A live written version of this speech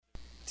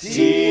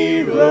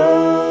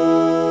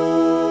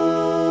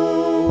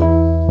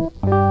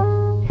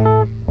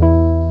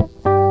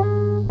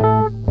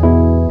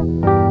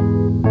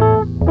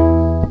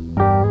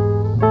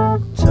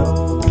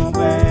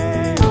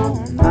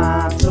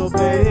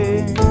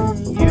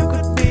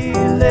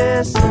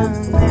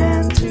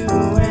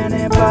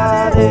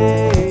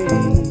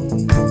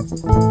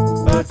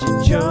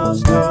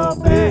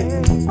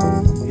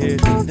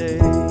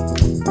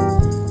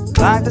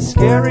Like the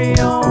scary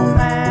old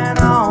man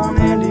on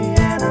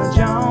Indiana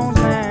Jones,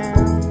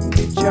 man,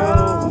 get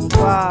yours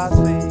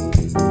wisely.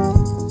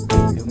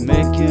 He'll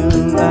make you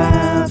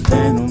laugh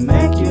and he'll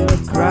make you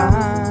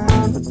cry,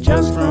 but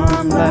just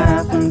from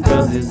laughing,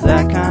 'cause he's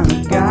that kind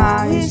of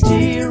guy. He's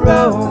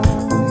T-Row,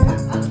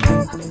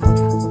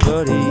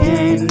 but he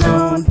ain't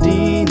no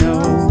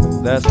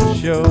Dino, that's for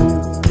sure.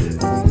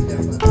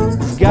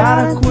 He's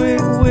got a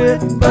quick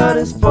wit, but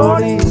his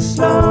 40 is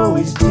slow.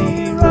 He's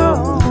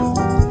T-Row.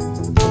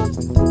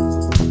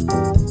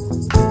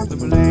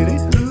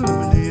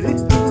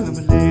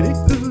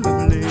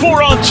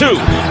 4-on-2.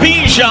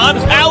 Bijan,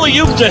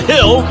 alley-oop to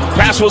Hill.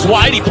 Pass was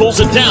wide. He pulls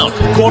it down.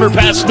 Corner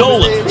pass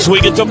Nolan.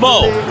 Swing it to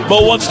Mo.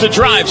 Mo wants to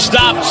drive.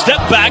 Stop. Step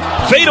back.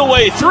 Fade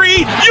away.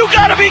 Three. You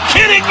gotta be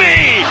kidding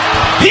me!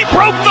 He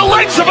broke the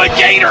legs of a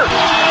gator!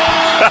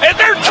 And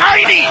they're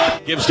tiny!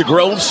 Gives to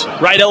Groves.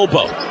 Right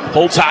elbow.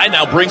 Holds high.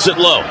 Now brings it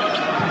low.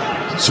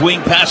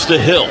 Swing pass to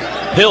Hill.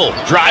 Hill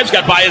drives.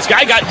 Got by his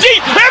guy. Got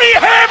deep. And he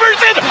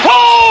hammers it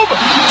home!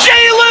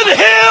 Jalen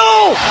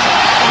Hill!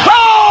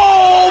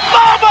 Oh,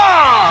 mama!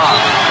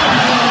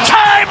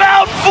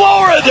 Timeout,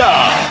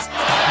 Florida!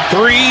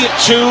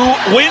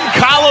 3-2, win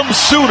column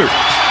Sooner.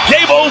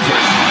 Game over.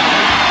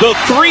 The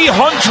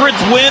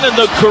 300th win in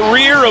the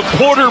career of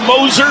Porter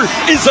Moser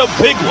is a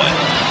big one.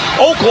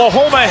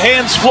 Oklahoma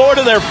hands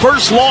Florida their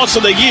first loss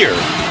of the year.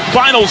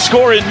 Final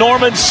score in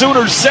Norman: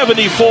 Sooners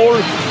 74,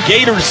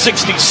 Gators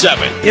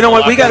 67. You know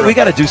what? We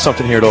got to do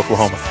something here at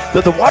Oklahoma.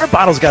 The water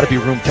bottle's got to be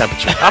room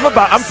temperature.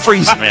 I'm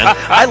freezing, man.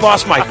 I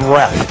lost my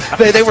breath.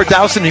 They were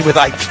dousing me with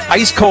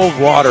ice cold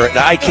water, and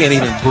I can't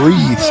even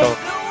breathe. So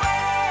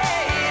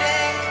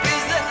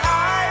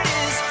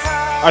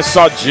I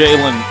saw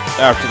Jalen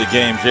after the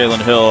game,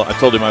 Jalen Hill. I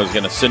told him I was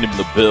going to send him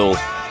the bill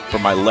for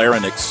my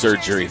larynx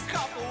surgery.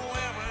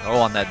 Oh,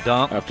 on that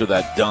dunk? After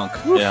that dunk,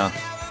 yeah.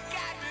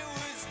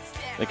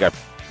 I think I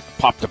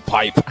popped a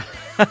pipe.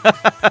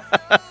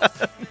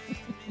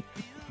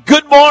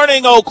 Good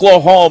morning,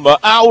 Oklahoma.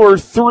 Hour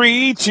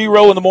 3,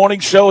 T-Row in the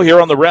Morning Show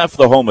here on the Ref,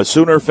 the home of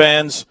Sooner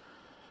fans.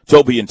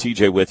 Toby and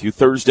TJ with you.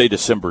 Thursday,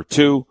 December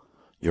 2.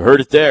 You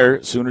heard it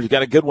there. Sooners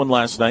got a good one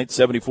last night,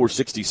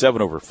 74-67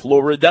 over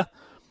Florida.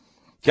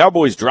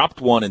 Cowboys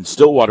dropped one in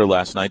Stillwater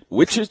last night.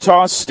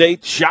 Wichita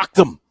State shocked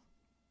them.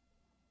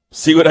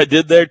 See what I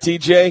did there,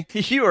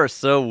 TJ? You are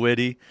so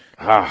witty.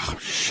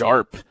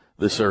 Sharp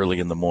this early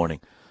in the morning.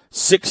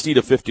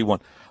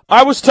 60-51.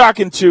 I was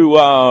talking to,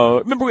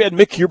 remember we had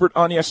Mick Hubert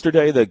on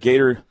yesterday, the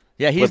Gator?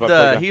 Yeah, he's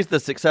the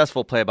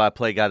successful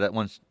play-by-play guy that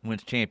wins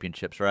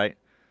championships, right?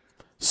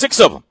 6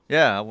 of them.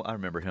 Yeah, I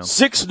remember him.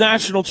 6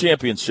 national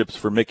championships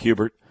for Mick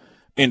Hubert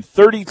in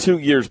 32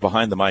 years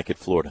behind the mic at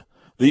Florida.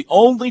 The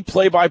only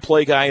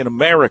play-by-play guy in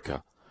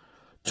America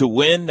to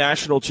win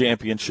national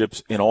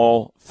championships in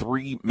all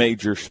 3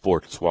 major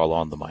sports while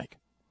on the mic.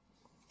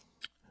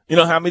 You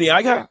know how many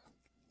I got?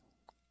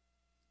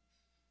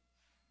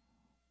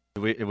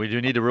 We do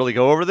need to really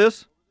go over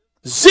this?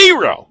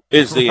 0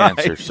 is the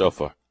answer so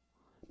far.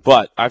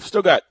 But I've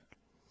still got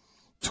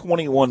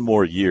 21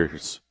 more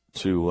years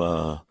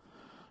to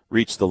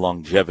reach the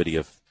longevity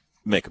of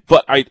Mick.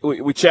 But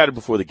we chatted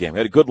before the game. We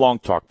had a good long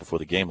talk before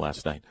the game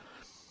last night.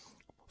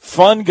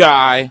 Fun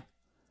guy.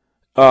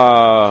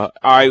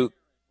 I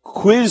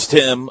quizzed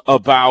him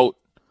about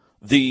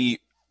the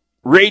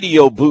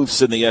radio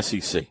booths in the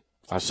SEC.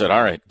 I said,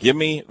 all right, give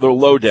me the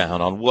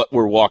lowdown on what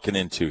we're walking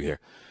into here.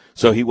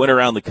 So he went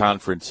around the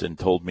conference and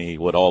told me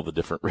what all the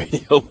different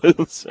radio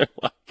booths are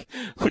like,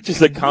 which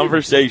is a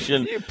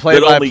conversation.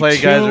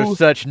 Play-by-play guys are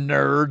such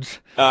nerds.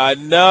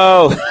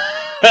 No.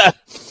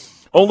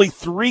 Only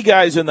 3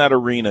 guys in that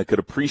arena could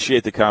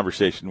appreciate the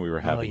conversation we were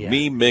having. Oh, yeah.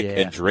 Me, Mick,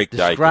 and Drake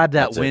Dyke. Describe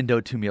that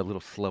window to me a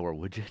little slower,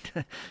 would you?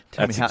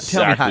 Tell me how it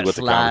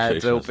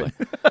slides open.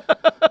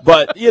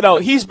 But,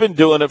 he's been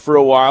doing it for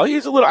a while.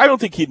 He's a little, I don't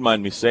think he'd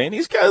mind me saying,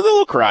 he's kind of a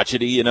little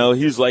crotchety,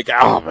 He's like,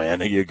 oh, man,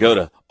 you go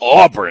to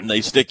Auburn,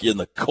 they stick you in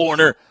the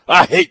corner.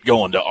 I hate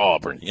going to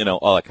Auburn,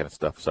 all that kind of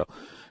stuff. So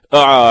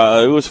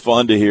it was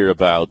fun to hear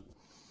about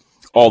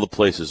all the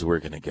places we're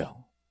going to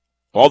go.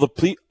 All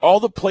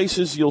the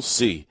places you'll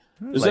see.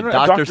 Is like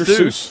that Dr.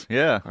 Seuss?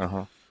 Yeah.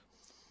 Uh-huh.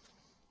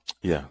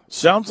 Yeah.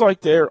 Sounds like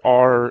there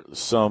are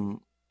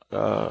some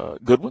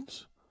good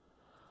ones.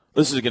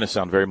 This is going to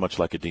sound very much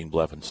like a Dean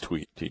Blevins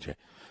tweet, TJ.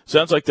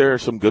 Sounds like there are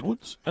some good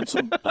ones and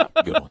some not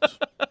good ones.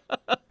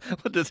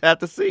 We'll just have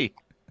to see.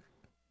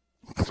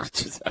 We'll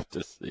just have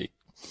to see.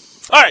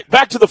 All right,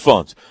 back to the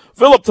phones.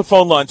 Fill up the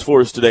phone lines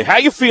for us today. How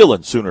you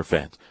feeling, Sooner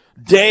fans?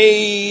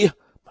 Day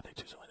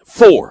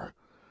 4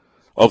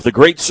 of the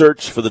great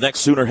search for the next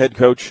Sooner head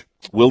coach.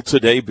 Will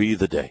today be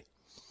the day?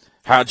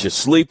 How'd you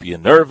sleep? Are you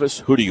nervous?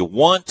 Who do you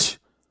want?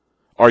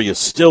 Are you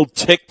still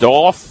ticked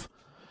off?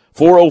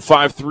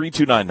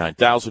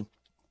 405-329-9000,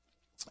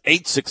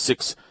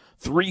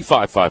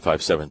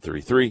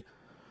 866-355-5733.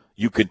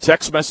 You can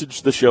text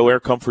message the show,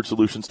 Air Comfort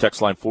Solutions,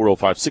 text line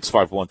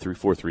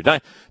 405-651-3439.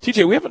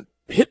 TJ, we haven't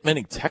hit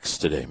many texts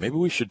today. Maybe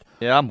we should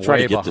try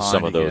to get to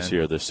some of those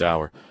here this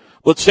hour.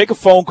 Let's take a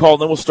phone call,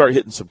 and then we'll start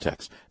hitting some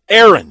texts.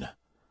 Aaron,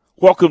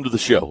 welcome to the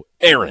show.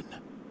 Aaron.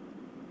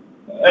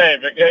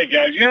 Hey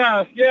guys.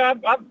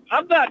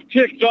 I'm not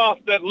ticked off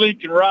that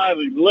Lincoln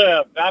Riley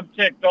left. I'm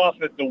ticked off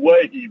at the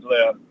way he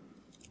left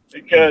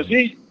because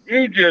he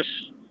just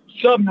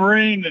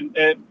submarined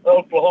at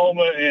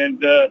Oklahoma,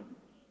 and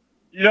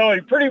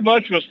he pretty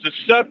much was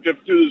deceptive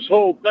through this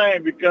whole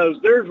thing because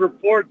there's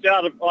reports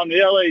out on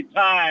the LA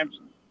Times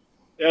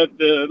that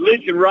the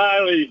Lincoln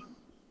Riley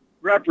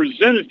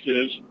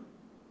representatives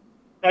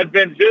had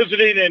been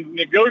visiting and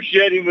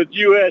negotiating with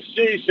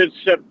USC since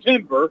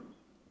September.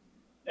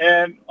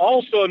 And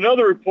also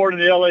another report in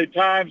the LA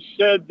Times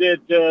said that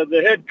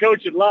the head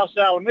coach at Los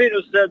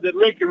Alamitos said that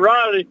Lincoln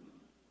Riley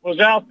was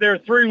out there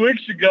 3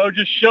 weeks ago,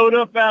 just showed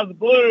up out of the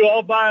blue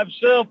all by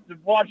himself to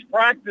watch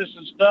practice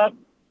and stuff,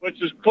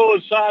 which is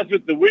coincides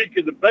with the week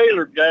of the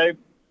Baylor game.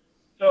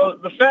 So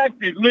the fact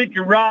that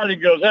Lincoln Riley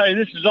goes, hey,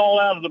 this is all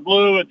out of the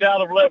blue, it's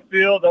out of left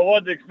field, I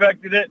wasn't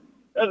expecting it,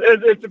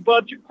 it's a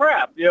bunch of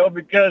crap,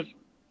 because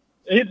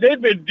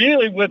they've been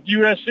dealing with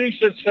USC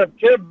since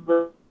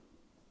September.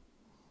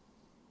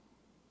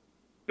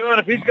 And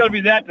if he's going to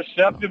be that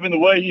deceptive in the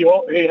way he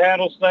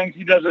handles things,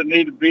 he doesn't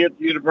need to be at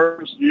the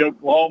University of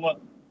Oklahoma.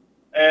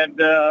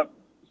 And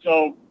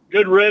so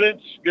good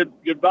riddance,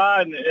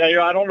 goodbye. And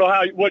I don't know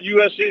what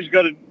USC is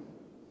going to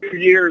do for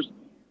years.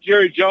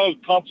 Jerry Jones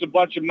pumps a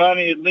bunch of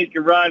money at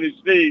Lincoln Riley's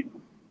feet.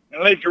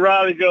 And Lincoln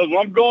Riley goes,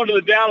 well, I'm going to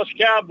the Dallas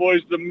Cowboys,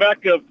 the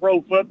mecca of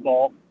pro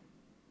football.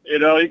 He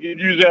can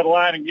use that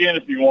line again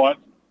if he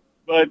wants.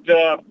 But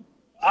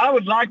I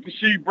would like to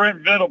see Brent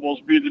Venables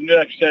be the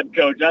next head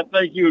coach. I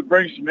think he would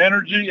bring some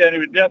energy, and he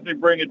would definitely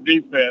bring a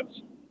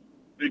defense.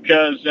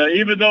 Because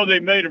even though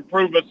they made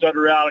improvements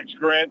under Alex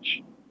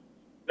Grinch,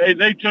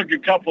 they took a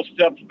couple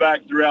steps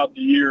back throughout the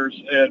years.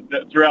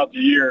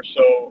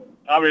 So,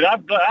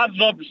 I'd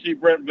love to see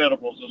Brent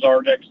Venables as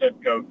our next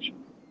head coach.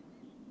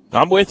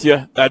 I'm with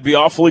you. That'd be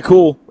awfully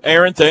cool.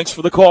 Aaron, thanks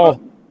for the call.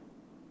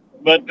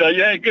 But,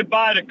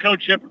 goodbye to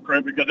Coach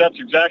Hypocrite, because that's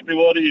exactly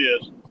what he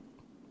is.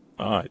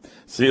 All right.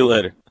 See you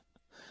later.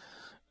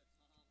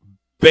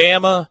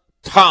 Bama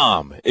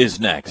Tom is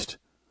next.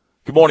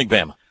 Good morning,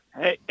 Bama.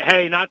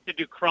 Hey, not to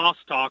do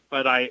crosstalk,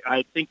 but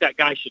I think that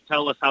guy should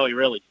tell us how he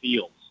really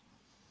feels.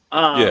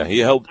 He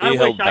held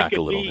back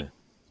a little bit.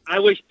 I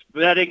wish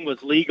betting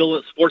was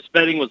legal, sports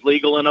betting was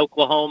legal in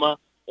Oklahoma,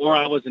 or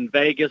I was in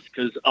Vegas,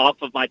 because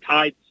off of my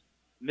Tide's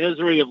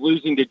misery of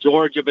losing to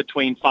Georgia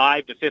between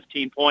 5 to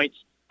 15 points,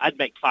 I'd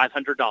make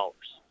 $500.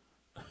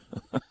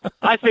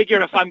 I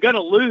figured if I'm going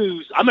to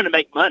lose, I'm going to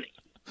make money.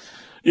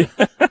 Yeah.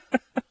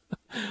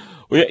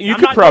 Well, you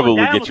could probably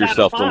get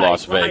yourself to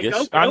Las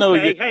Vegas. I know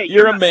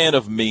you're a man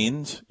of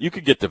means. You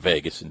could get to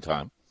Vegas in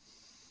time.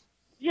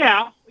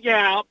 Yeah.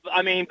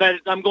 But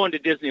I'm going to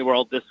Disney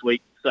World this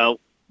week, so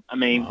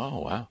oh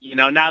wow.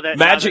 Now that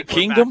Magic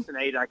Kingdom,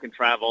 vaccinated, I can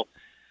travel.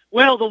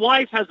 Well, the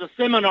wife has a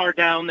seminar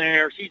down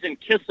there. She's in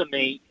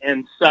Kissimmee,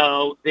 and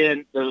so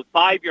then the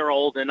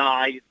 5-year-old and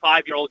I,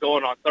 5-year-old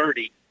going on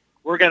 30.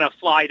 We're going to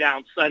fly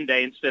down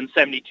Sunday and spend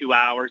 72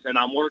 hours, and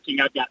I'm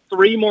working. I've got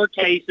 3 more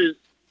cases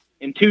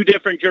in 2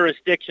 different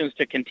jurisdictions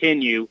to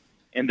continue,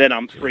 and then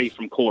I'm free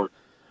from court.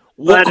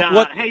 What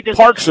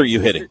parks are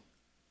you hitting?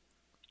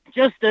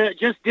 Just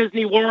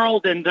Disney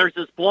World, and there's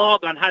this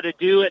blog on how to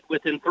do it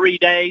within 3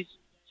 days.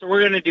 So we're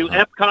going to do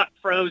Epcot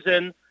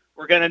Frozen.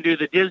 We're going to do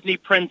the Disney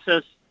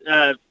Princess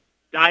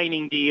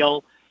dining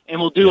deal,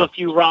 and we'll do a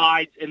few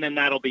rides, and then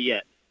that'll be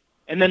it.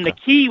 And then the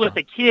key with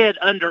a kid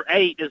under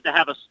 8 is to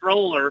have a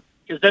stroller,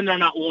 because then they're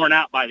not worn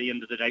out by the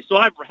end of the day. So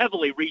I've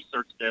heavily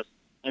researched this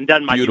and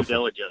done my due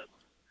diligence.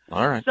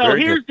 All right. So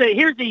here's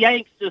the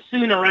Yanks, the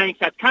Sooner Yanks.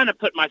 I've kind of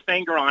put my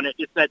finger on it.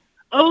 It's that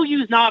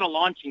OU's not a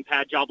launching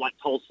pad job like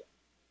Tulsa.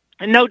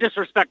 And no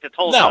disrespect to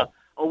Tulsa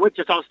or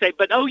Wichita State,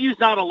 but OU's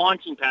not a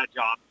launching pad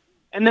job.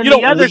 And then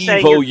the other thing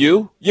is,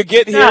 OU. You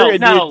get here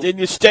and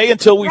you stay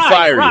until we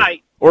fire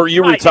you. Or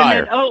you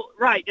retire.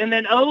 And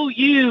then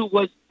OU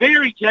was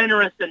very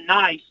generous and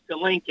nice to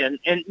Lincoln,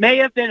 and may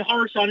have been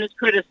harsh on his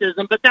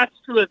criticism, but that's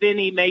true of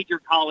any major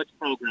college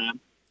program.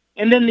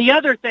 And then the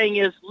other thing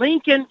is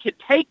Lincoln could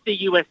take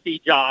the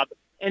USC job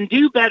and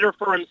do better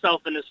for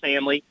himself and his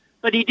family,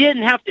 but he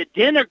didn't have to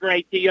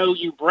denigrate the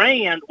OU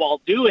brand while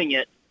doing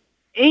it.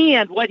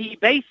 And what he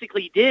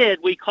basically did,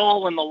 we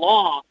call in the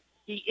law,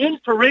 he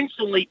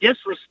inferentially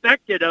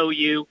disrespected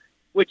OU,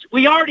 which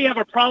we already have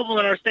a problem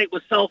in our state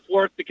with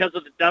self-worth because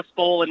of the Dust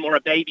Bowl, and we're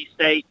a baby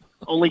state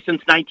only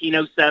since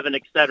 1907,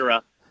 et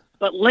cetera.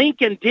 But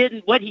Lincoln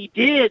didn't. What he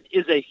did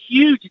is a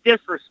huge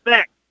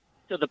disrespect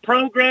to the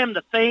program,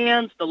 the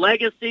fans, the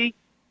legacy,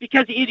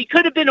 because he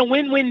could have been a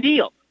win-win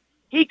deal.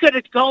 He could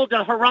have called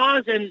to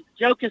Haraz and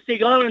Joe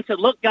Castiglione and said,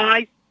 look,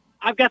 guys,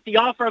 I've got the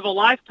offer of a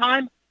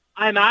lifetime.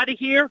 I'm out of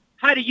here.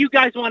 How do you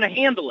guys want to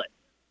handle it?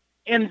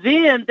 And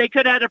then they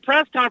could have had a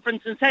press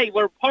conference and say,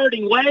 we're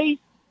parting ways,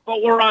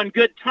 but we're on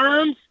good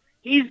terms.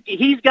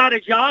 He's got a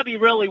job he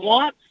really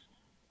wants,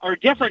 or a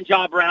different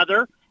job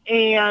rather,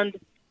 and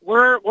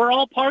we're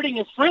all parting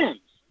as friends.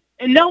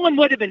 And no one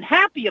would have been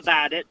happy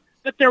about it,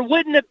 but there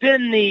wouldn't have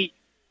been the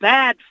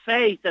bad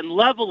faith and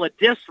level of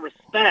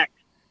disrespect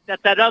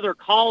that other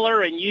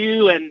caller and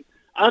you and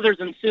others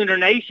in Sooner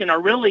Nation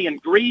are really in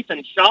grief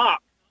and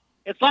shock.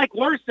 It's like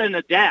worse than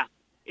a death.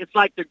 It's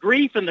like the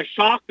grief and the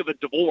shock of a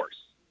divorce.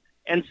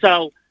 And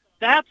so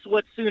that's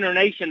what Sooner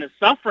Nation is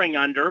suffering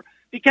under,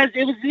 because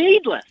it was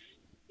needless.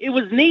 It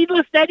was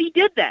needless that he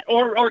did that,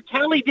 or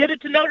Kelly did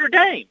it to Notre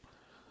Dame.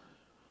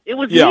 It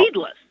was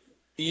needless.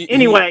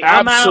 Anyway,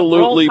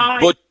 absolutely.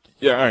 I'm out. But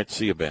all right,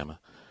 see you, Bama.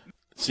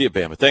 See you,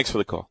 Bama. Thanks for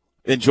the call.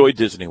 Enjoy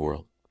Disney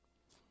World.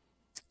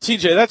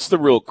 TJ, that's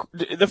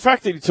the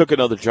fact that he took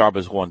another job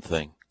is one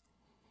thing.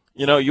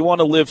 You know, you want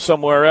to live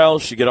somewhere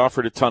else, you get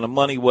offered a ton of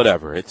money,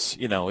 whatever. It's,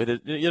 you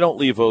don't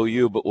leave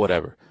OU, but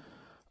whatever.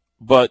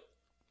 But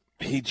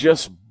he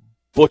just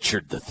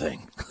butchered the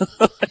thing.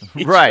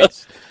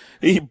 Right.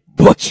 He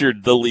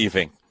butchered the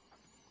leaving.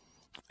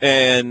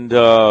 And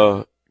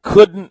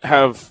couldn't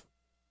have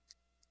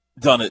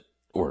done it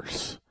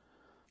worse,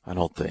 I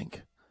don't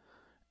think.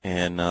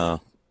 And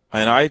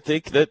I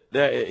think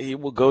that he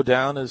will go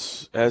down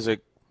as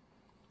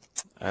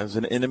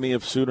an enemy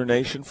of Sooner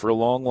Nation for a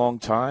long, long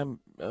time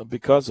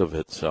because of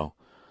it. So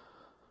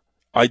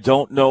I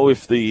don't know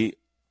if the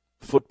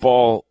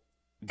football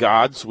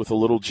gods with a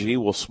little G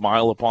will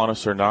smile upon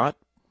us or not.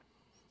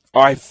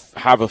 I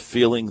have a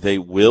feeling they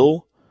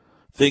will.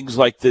 Things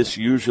like this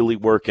usually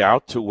work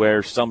out to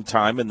where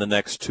sometime in the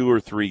next 2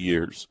 or 3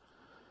 years,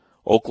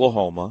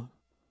 Oklahoma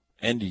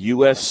and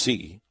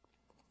USC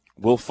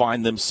will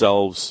find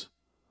themselves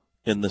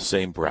in the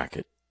same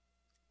bracket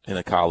in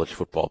a college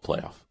football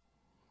playoff.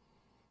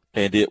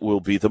 And it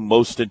will be the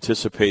most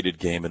anticipated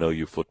game in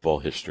OU football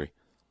history,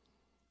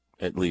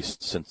 at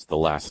least since the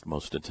last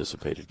most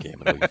anticipated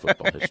game in OU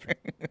football history.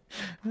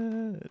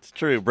 It's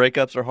true.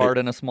 Breakups are hard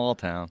in a small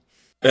town.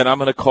 And I'm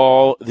going to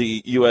call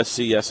the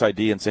USC SID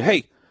and say,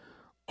 hey,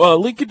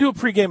 Lincoln, do a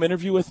pregame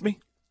interview with me.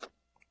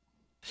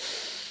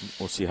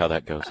 We'll see how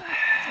that goes.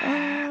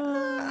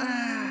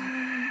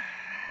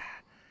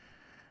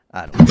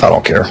 I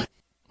don't care.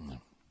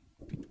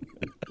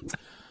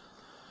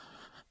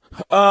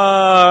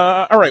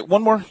 All right,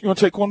 one more. You want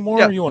to take one more,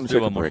 Yeah, or you want to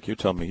take a break? More. You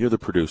tell me. You're the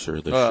producer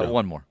of this show.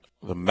 One more.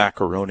 The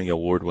Macaroni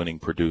Award-winning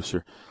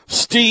producer.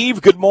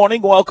 Steve, good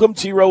morning. Welcome.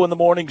 T-Row in the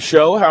Morning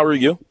Show. How are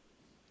you?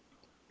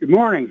 Good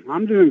morning.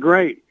 I'm doing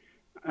great.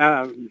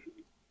 I'm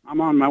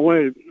on my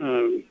way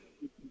to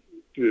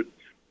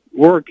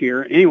work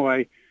here.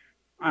 Anyway,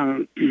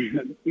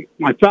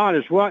 my thought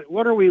is,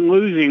 what are we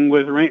losing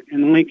with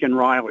Lincoln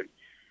Riley?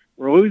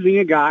 We're losing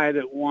a guy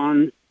that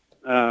won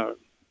the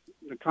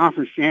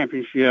conference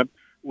championship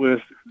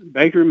with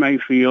Baker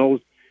Mayfield,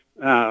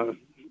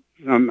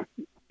 some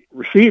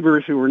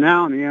receivers who are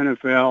now in the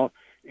NFL,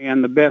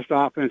 and the best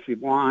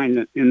offensive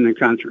line in the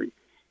country.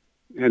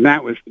 And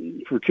that was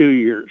for 2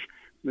 years.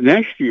 The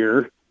next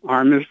year,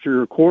 our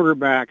Mr.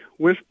 Quarterback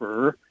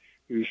Whisperer,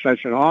 who's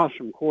such an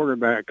awesome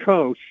quarterback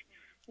coach,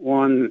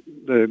 won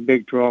the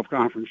Big 12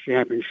 Conference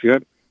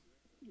Championship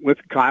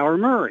with Kyler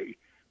Murray,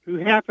 who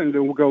happened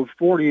to go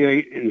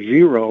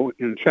 48-0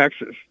 in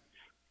Texas.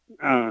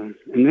 And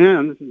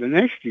then the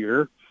next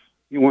year,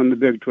 he won the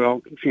Big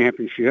 12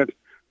 Championship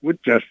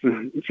with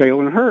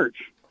Jalen Hurts.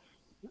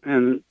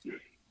 And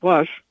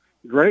plus,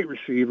 great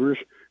receivers,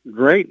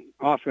 great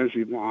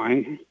offensive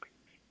line.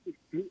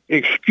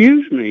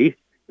 Excuse me,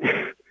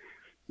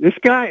 this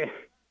guy,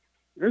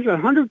 there's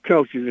 100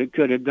 coaches that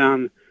could have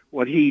done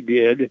what he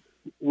did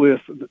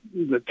with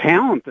the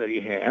talent that he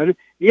had.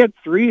 He had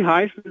 3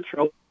 Heisman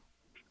trophies,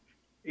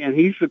 and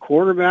he's the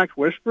quarterback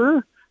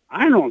whisperer?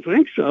 I don't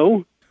think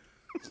so.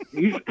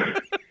 You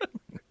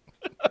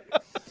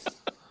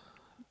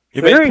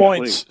make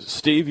points,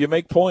 Steve. You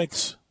make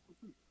points.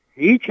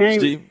 He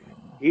came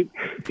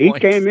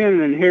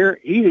in and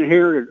he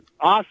inherited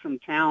awesome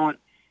talent,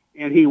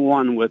 and he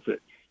won with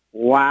it.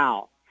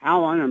 Wow,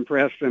 how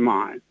unimpressed am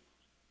I?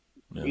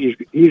 Yeah.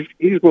 He's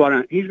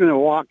going to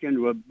walk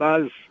into a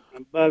buzz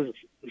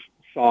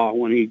saw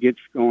when he gets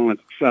going with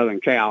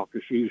Southern Cal,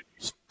 because he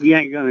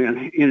ain't going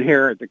to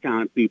inherit the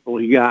kind of people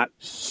he got.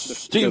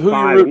 Steve, who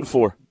are you rooting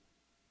for?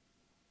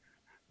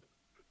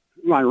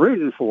 Who I'm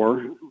rooting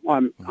for?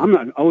 Well, I'm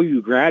an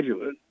OU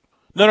graduate.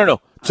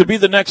 No. To be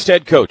the next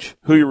head coach,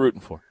 who are you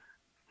rooting for?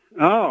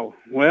 Oh,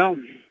 well,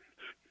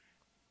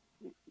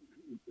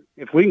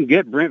 if we can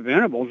get Brent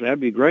Venables, that'd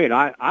be great.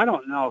 I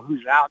don't know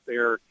who's out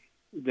there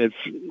that's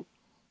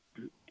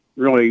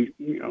really,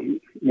 I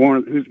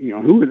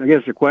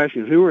guess the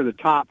question is, who are the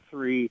top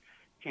 3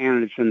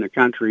 candidates in the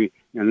country?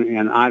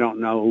 And I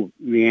don't know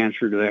the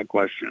answer to that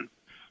question.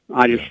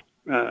 I just,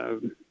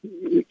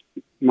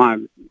 my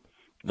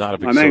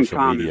main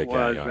comment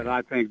was that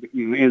I think,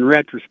 in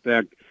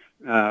retrospect,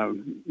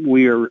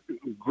 we are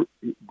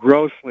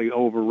grossly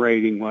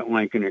overrating what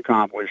Lincoln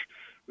accomplished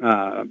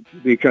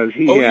because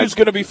he OU's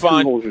going to be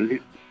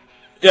fine.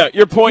 Yeah,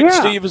 your point,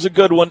 Steve, is a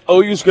good one.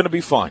 OU's going to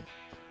be fine.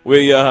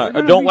 We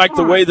don't like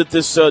the way that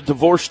this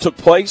divorce took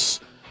place.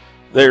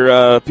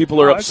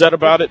 People are upset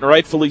about it, and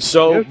rightfully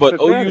so, but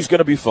pathetic. OU's going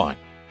to be fine.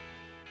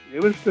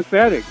 It was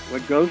pathetic.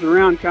 What goes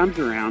around comes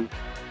around.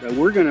 So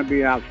we're going to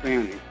be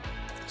outstanding.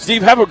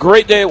 Steve, have a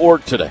great day at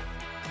work today.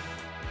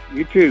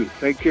 You too.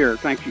 Take care.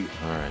 Thank you.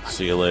 All right.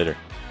 See you later.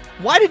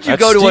 Why did you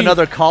go to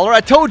another caller?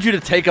 I told you to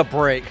take a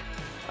break.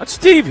 That's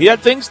Steve. He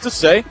had things to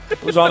say.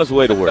 He was on his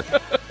way to work.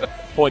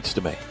 Points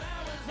to make.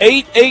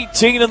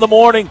 8:18 in the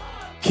morning.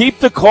 Keep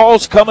the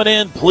calls coming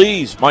in,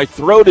 please. My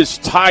throat is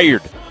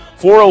tired.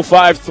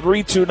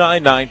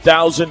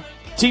 405-329-9000.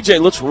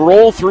 TJ, let's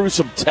roll through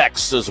some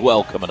texts as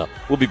well coming up.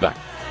 We'll be back.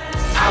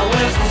 I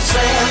went from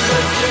San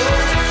Bernardino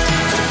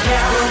to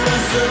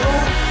Kalamazoo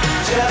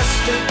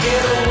just to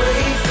get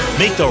away from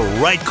Make the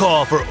right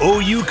call for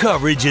OU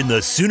coverage in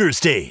the Sooner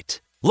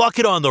State. Lock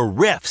it on the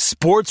Ref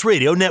Sports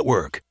Radio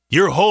Network.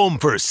 Your home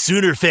for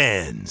Sooner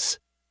fans.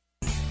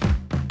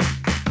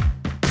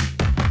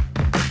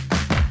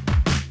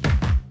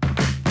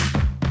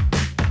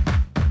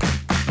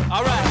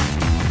 All right.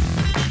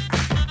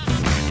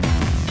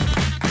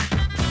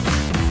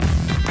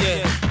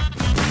 Yeah.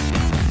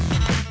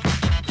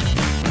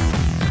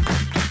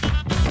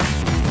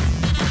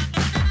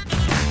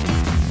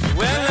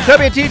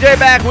 Toby and TJ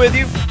back with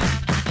you.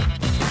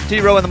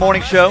 T-Row in the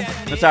Morning Show.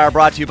 This hour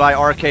brought to you by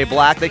RK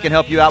Black. They can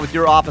help you out with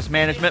your office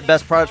management.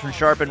 Best products from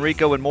Sharp and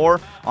Rico and more.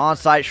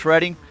 On-site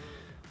shredding.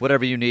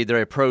 Whatever you need,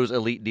 they're a Pros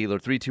Elite dealer.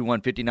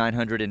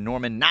 321-5900 in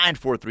Norman,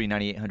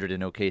 943-9800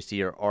 in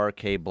OKC, or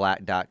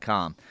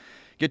rkblack.com.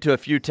 Get to a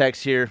few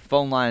texts here.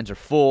 Phone lines are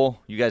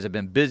full. You guys have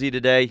been busy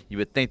today. You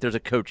would think there's a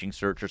coaching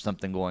search or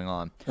something going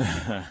on.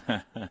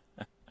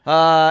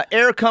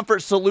 Air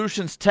Comfort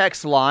Solutions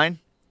text line.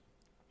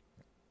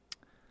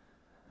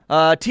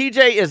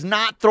 TJ is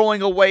not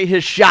throwing away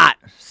his shot,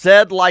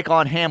 said like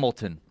on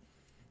Hamilton.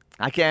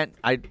 I don't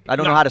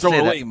know how to say that.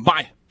 Not throwing away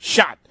my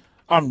shot.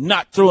 I'm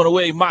not throwing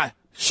away my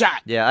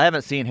shot. Yeah, I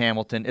haven't seen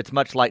Hamilton. It's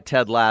much like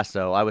Ted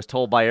Lasso. I was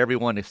told by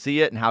everyone to see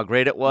it and how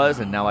great it was,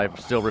 and now I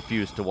still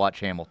refuse to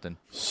watch Hamilton.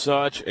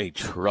 Such a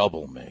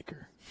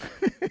troublemaker.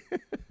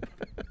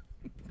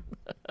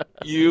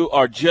 You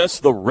are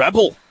just the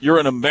rebel. You're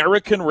an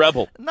American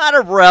rebel. Not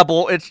a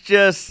rebel. It's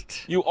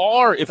just you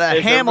are. If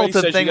the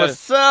Hamilton thing was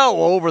so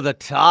over the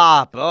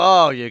top.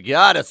 Oh, you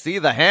got to see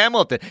the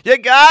Hamilton. You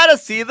got to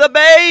see the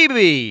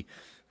baby.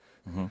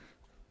 Mm-hmm.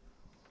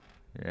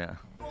 Yeah.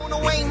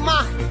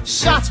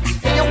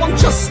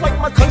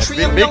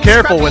 Be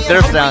careful with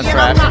their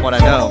soundtrack, from what I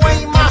know.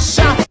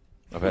 I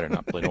better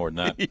not play more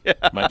than that. Yeah.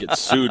 Might get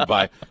sued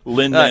by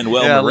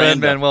Lin-Manuel Miranda.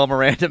 Lin-Manuel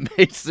Miranda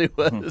may sue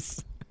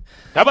us.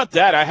 How about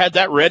that? I had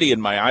that ready in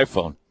my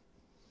iPhone.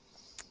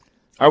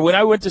 When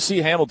I went to see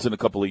Hamilton a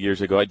couple of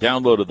years ago, I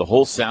downloaded the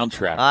whole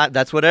soundtrack.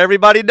 That's what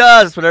everybody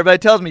does. That's what everybody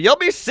tells me. You'll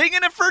be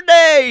singing it for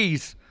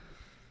days.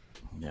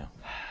 Yeah. All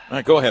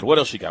right, go ahead. What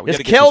else you got? Is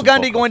Cale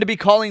Gundy going to be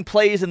calling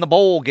plays in the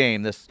bowl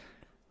game?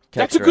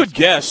 That's a good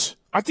guess.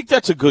 I think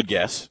that's a good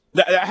guess.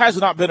 That has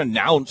not been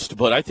announced,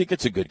 but I think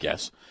it's a good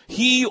guess.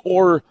 He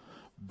or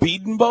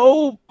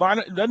Bedenbaugh,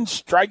 it doesn't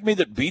strike me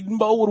that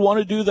Bedenbaugh would want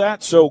to do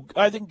that, so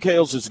I think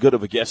Cale's as good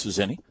of a guess as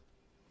any.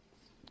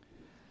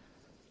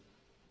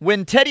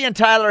 When Teddy and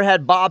Tyler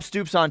had Bob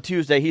Stoops on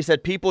Tuesday, he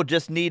said people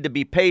just need to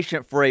be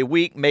patient for a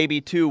week, maybe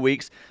 2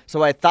 weeks,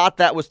 so I thought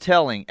that was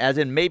telling, as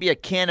in maybe a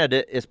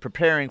candidate is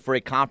preparing for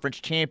a conference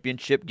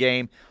championship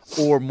game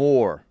or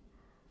more.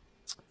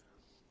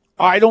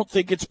 I don't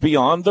think it's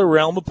beyond the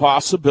realm of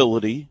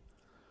possibility.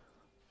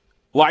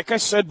 Like I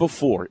said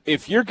before,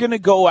 if you're going to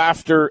go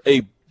after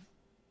a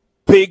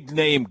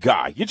big-name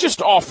guy, you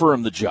just offer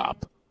him the job,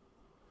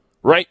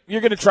 right?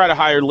 You're going to try to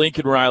hire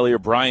Lincoln Riley or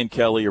Brian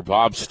Kelly or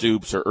Bob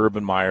Stoops or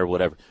Urban Meyer or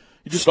whatever.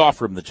 You just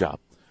offer him the job.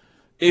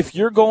 If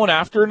you're going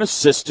after an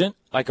assistant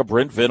like a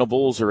Brent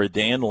Venables or a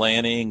Dan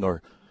Lanning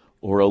or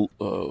a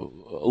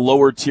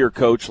lower-tier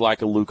coach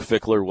like a Luke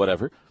Fickler or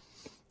whatever,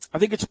 I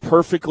think it's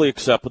perfectly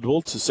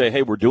acceptable to say,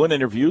 hey, we're doing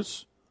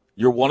interviews.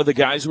 You're one of the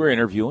guys we're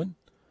interviewing.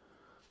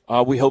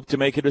 We hope to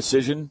make a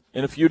decision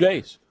in a few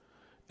days.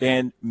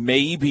 And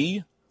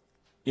maybe,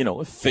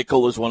 if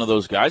Fickle is one of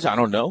those guys, I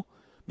don't know.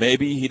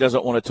 Maybe he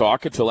doesn't want to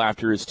talk until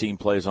after his team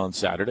plays on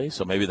Saturday.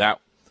 So maybe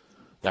that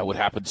would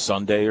happen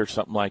Sunday or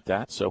something like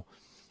that. So,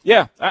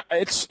 yeah,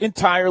 it's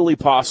entirely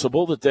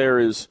possible that there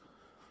is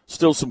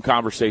still some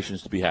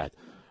conversations to be had.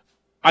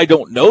 I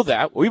don't know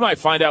that. We might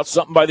find out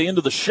something by the end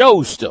of the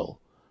show still.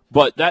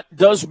 But that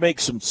does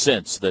make some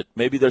sense that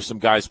maybe there's some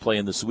guys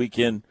playing this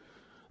weekend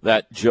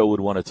that Joe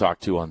would want to talk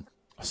to on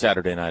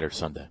Saturday night or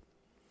Sunday.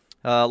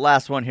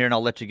 Last one here, and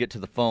I'll let you get to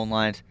the phone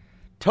lines.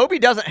 Toby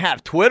doesn't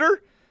have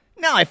Twitter?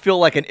 Now I feel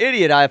like an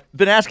idiot. I've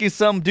been asking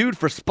some dude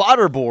for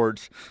spotter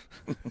boards.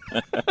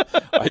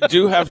 I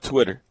do have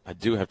Twitter. I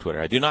do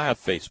not have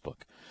Facebook.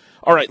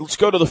 All right, let's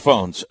go to the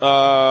phones.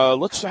 How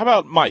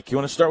about Mike? You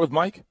want to start with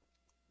Mike?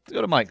 Let's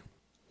go to Mike.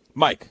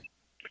 Mike,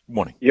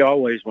 Morning. You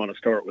always want to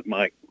start with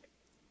Mike.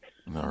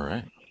 All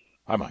right.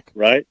 Hi, Mike.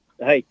 Right?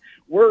 Hey,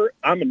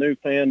 I'm a new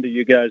fan to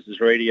you guys'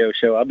 radio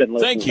show. I've been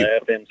listening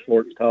to FM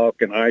Sports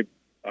Talk, and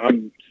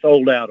I'm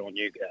sold out on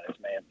you guys,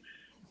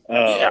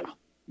 man.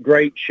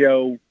 Great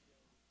show.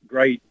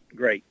 Great.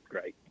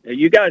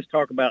 You guys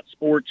talk about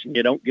sports, and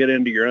you don't get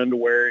into your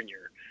underwear and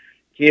your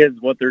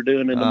kids, what they're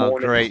doing in the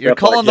morning. Great. You're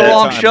calling the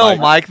wrong show,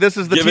 Mike. This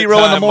is the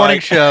T-Row in the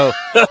Morning show.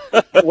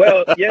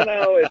 Well,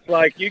 it's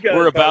like you guys.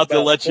 We're about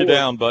to let you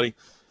down, buddy.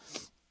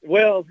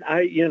 Well,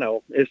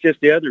 it's just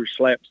the other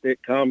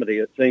slapstick comedy,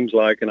 it seems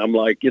like. And I'm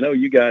like,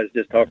 you guys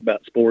just talk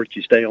about sports,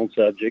 you stay on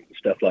subject and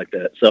stuff like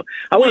that. So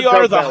we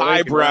are the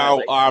highbrow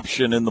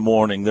option in the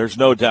morning. There's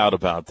no doubt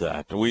about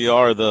that. We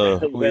are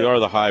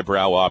the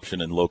highbrow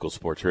option in local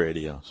sports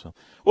radio. So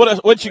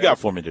what you got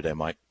for me today,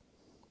 Mike?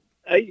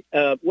 Hey,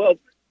 I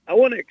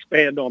want to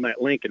expand on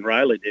that Lincoln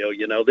Riley deal.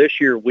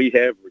 This year we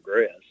have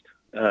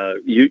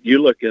regressed.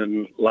 You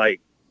looking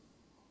like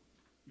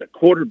the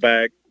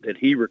quarterback that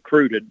he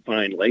recruited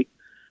finally,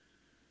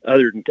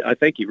 other than I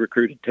think he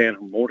recruited Tanner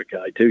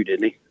Mordecai too,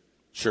 didn't he?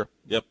 Sure.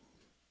 Yep.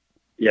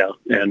 Yeah,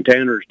 and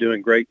Tanner's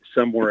doing great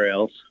somewhere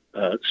else.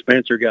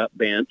 Spencer got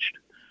benched.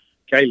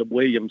 Caleb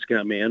Williams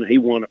come in. He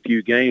won a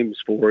few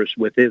games for us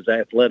with his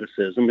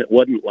athleticism. It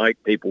wasn't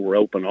like people were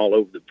open all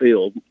over the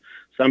field.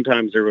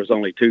 Sometimes there was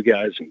only two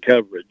guys in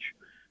coverage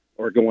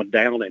or going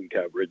down in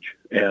coverage.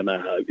 And,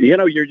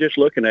 you're just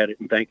looking at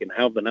it and thinking,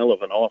 how vanilla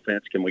of an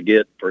offense can we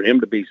get for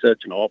him to be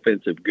such an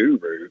offensive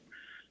guru?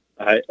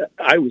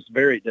 I was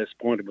very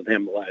disappointed with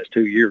him the last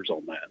 2 years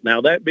on that.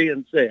 Now, that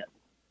being said,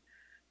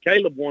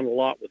 Caleb won a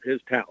lot with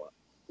his talent,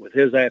 with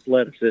his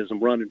athleticism,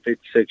 running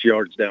 56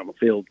 yards down the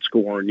field,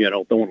 scoring,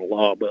 throwing a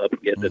lob up,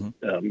 getting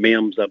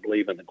Mims, I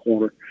believe, in the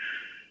corner.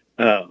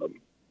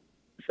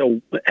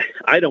 So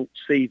I don't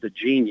see the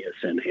genius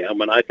in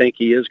him, and I think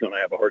he is going to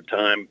have a hard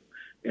time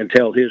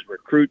until his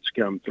recruits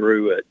come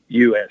through at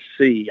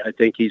USC. I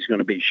think he's going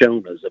to be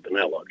shown as a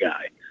vanilla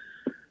guy,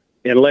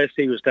 unless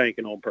he was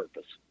tanking on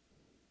purpose.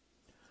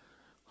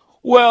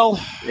 Well,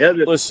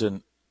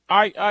 listen,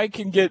 I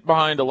can get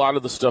behind a lot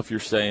of the stuff you're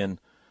saying.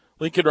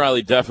 Lincoln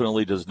Riley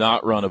definitely does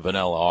not run a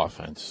vanilla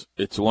offense.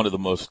 It's one of the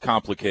most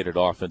complicated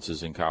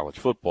offenses in college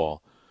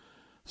football.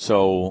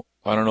 So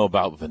I don't know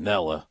about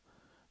vanilla.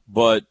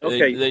 But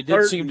they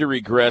did seem to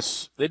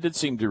regress. They did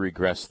seem to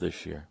regress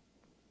this year.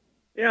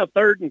 Yeah,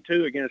 3rd and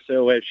 2 against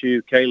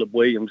LSU. Caleb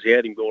Williams, he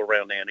had him go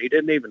around the end. He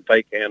didn't even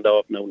fake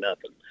handoff, no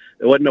nothing.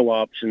 There wasn't no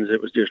options.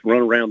 It was just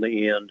run around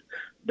the end.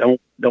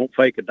 Don't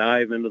fake a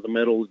dive into the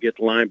middle, get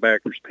the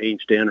linebackers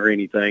pinched in or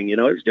anything.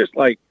 It's just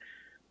like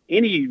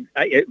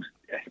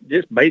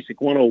just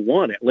basic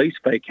 101. At least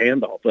fake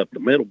handoff up the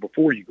middle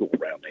before you go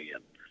around the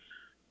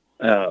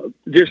end.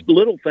 Just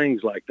little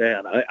things like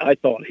that. I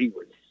thought he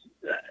was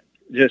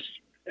just,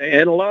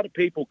 and a lot of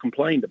people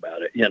complained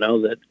about it,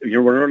 that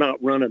we're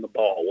not running the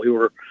ball. We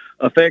were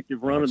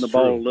effective running the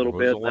ball a little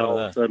bit, and then all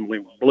of a sudden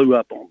we blew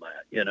up on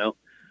that,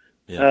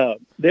 Yeah.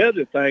 The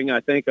other thing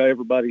I think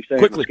everybody's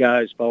saying is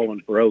guys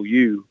falling for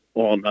OU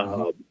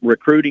on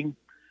recruiting.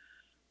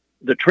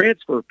 The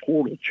transfer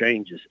portal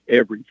changes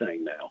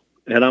everything now.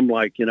 And I'm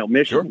like,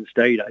 Michigan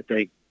State, I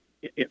think,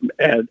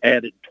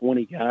 added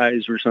 20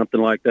 guys or something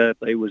like that.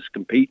 They was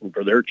competing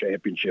for their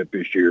championship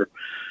this year.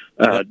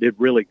 Did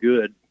really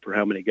good for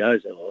how many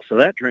guys they lost. So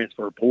that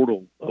transfer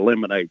portal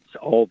eliminates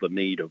all the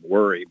need of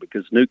worry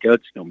because new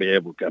coach's going to be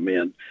able to come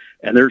in,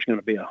 and there's going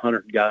to be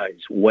 100 guys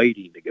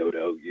waiting to go to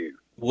OU.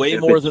 Way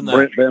more than that.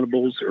 Brent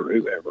Venables or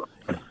whoever.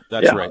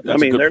 That's right.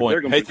 That's a good point.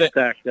 They're going to be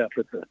stacked up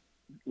at the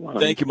line.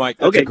 Thank you, Mike.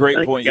 That's a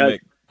great point you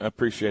make. I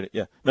appreciate it.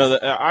 Yeah. No,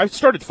 I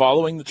started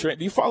following the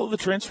do you follow the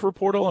transfer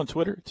portal on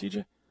Twitter,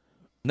 TJ?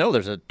 No,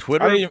 there's a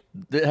Twitter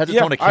that has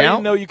its own account. I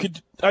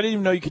didn't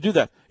even know you could do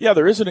that. Yeah,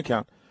 there is an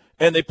account,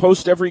 and they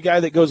post every guy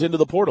that goes into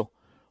the portal.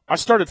 I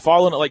started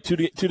following it like 2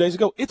 days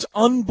ago. It's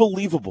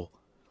unbelievable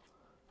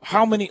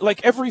how many.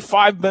 Like every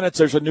 5 minutes,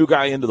 there's a new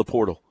guy into the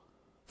portal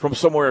from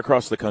somewhere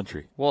across the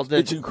country. Well,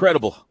 it's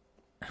incredible.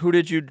 Who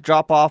did you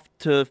drop off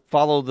to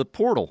follow the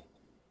portal?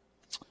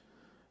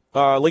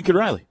 Lincoln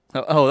Riley.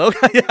 Oh,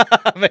 okay.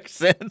 Yeah, makes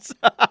sense.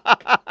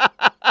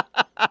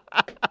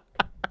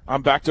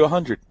 I'm back to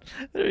 100.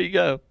 There you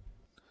go.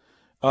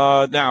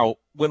 Now,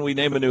 when we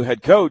name a new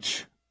head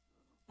coach,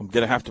 I'm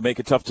going to have to make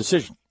a tough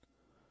decision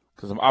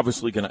because I'm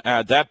obviously going to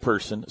add that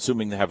person,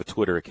 assuming they have a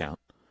Twitter account,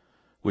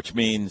 which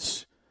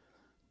means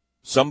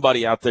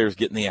somebody out there is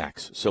getting the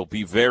axe. So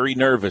be very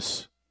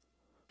nervous.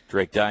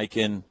 Drake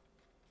Dykin,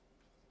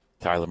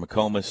 Tyler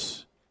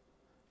McComas,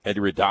 Eddie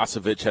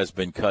Radosevich has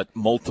been cut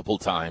multiple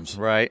times.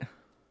 Right.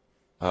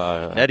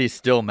 Eddie's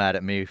still mad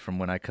at me from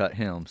when I cut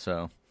him,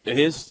 so.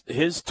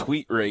 His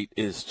tweet rate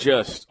is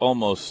just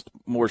almost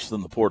worse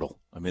than the portal.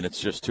 I mean,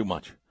 it's just too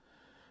much.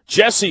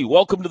 Jesse,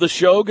 welcome to the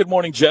show. Good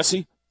morning,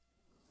 Jesse.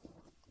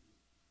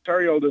 How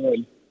are y'all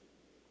doing?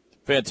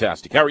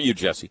 Fantastic. How are you,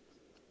 Jesse?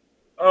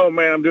 Oh,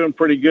 man, I'm doing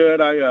pretty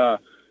good. I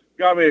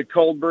got me a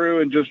cold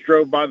brew and just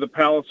drove by the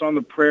Palace on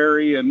the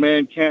Prairie, and,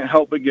 man, can't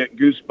help but get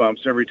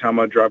goosebumps every time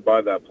I drive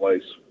by that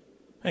place.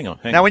 Hang on.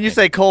 Now, when you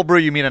say cold brew,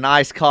 you mean an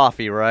iced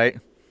coffee, right?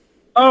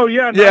 Oh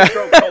yeah, Yeah.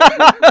 Nitro Cold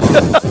from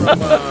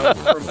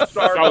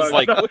Starbucks. I was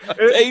like,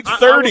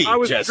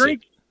 8:30,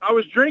 Jesse. I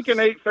was drinking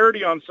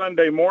 8:30 on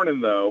Sunday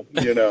morning, though.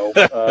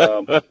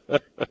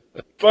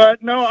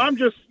 But no, I'm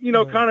just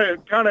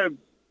kind of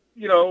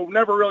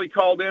never really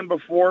called in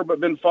before,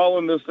 but been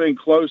following this thing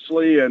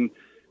closely. And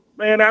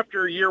man,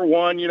 after year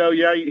one,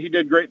 he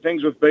did great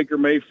things with Baker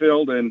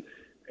Mayfield, and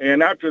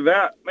after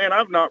that, man,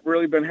 I've not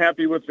really been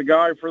happy with the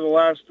guy for the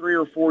last 3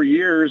 or 4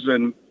 years.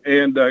 And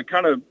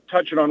kind of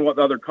touching on what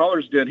the other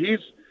callers did, he's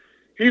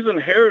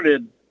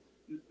inherited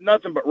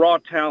nothing but raw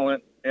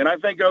talent, and I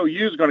think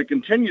OU is going to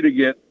continue to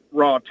get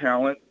raw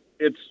talent.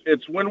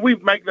 It's when we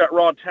make that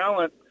raw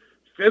talent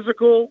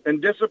physical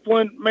and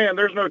disciplined, man,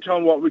 there's no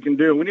telling what we can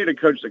do. We need a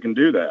coach that can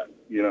do that.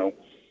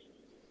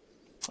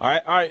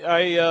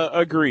 I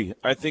agree.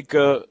 I think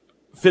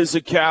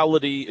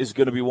physicality is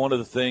going to be one of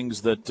the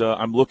things that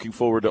I'm looking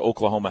forward to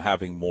Oklahoma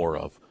having more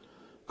of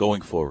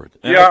going forward.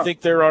 And I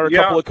think there are a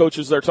couple of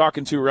coaches they're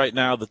talking to right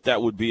now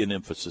that would be an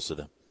emphasis of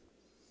them.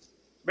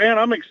 Man,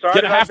 I'm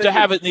excited. You're going to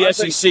have it in the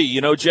SEC.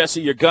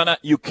 Jesse,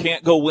 you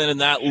can't go win in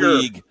that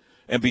league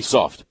and be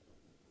soft.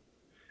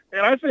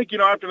 And I think,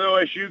 after the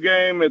OSU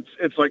game,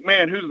 it's like,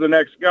 man, who's the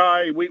next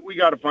guy? We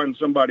got to find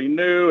somebody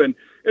new. And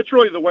it's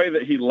really the way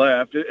that he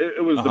left.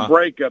 It was the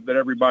breakup that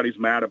everybody's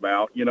mad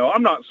about.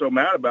 I'm not so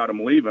mad about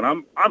him leaving.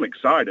 I'm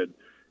excited,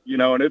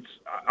 and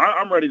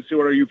I'm ready to see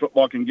what OU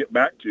football can get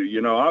back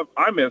to.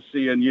 I miss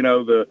seeing,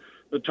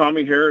 the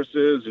Tommy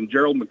Harrises and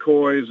Gerald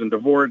McCoys and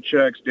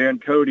Dvoracek's, Dan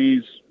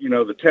Cody's,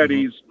 the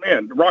Teddies,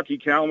 man, Rocky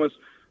Calmus.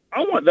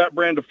 I want that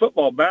brand of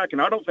football back,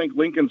 and I don't think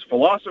Lincoln's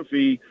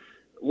philosophy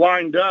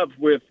lined up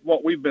with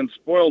what we've been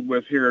spoiled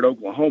with here at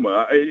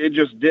Oklahoma. It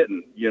just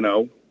didn't,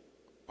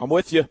 I'm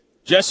with you.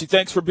 Jesse,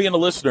 thanks for being a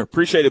listener.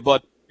 Appreciate it,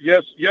 bud.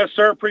 Yes,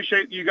 sir.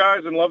 Appreciate you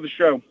guys and love the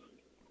show.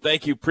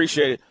 Thank you.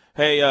 Appreciate it.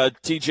 Hey,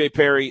 TJ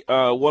Perry,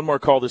 one more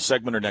call this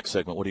segment or next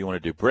segment? What do you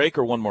want to do? Break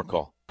or one more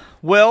call?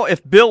 Well,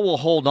 if Bill will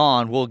hold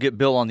on, we'll get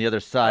Bill on the other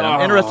side.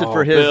 I'm interested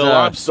for his. Bill,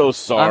 I'm so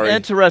sorry. I'm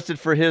interested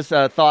for his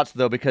thoughts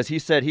though, because he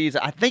said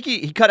I think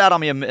he cut out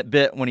on me a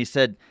bit when he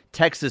said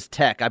Texas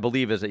Tech. I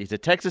believe he's a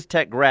Texas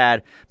Tech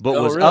grad,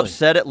 but was really?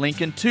 upset at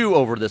Lincoln too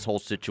over this whole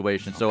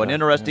situation. So an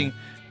interesting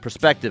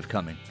perspective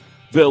coming.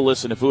 Bill,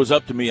 listen, if it was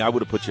up to me, I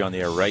would have put you on the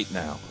air right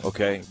now.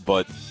 Okay,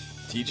 but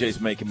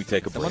TJ's making me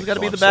take a break. Someone's got to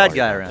be the bad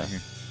guy around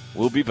here.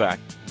 We'll be back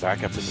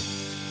after this.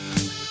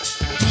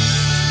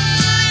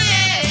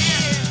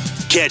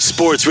 Catch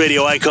sports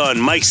radio icon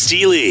Mike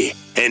Steely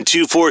and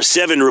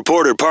 247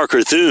 reporter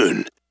Parker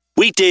Thune.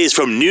 Weekdays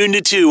from noon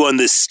to 2 on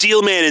the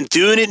Steelman and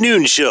Thune at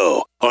Noon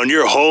show on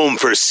your home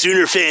for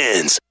Sooner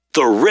fans,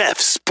 the Ref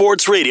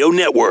Sports Radio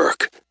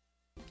Network.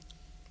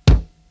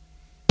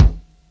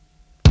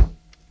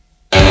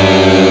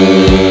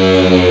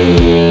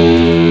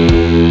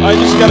 I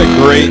just got a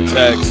great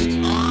text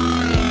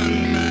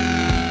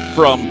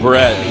from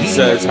Brett. He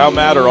says, how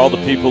mad are all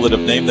the people that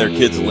have named their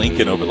kids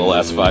Lincoln over the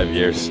last 5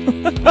 years?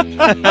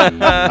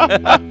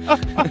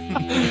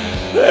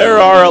 There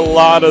are a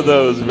lot of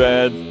those,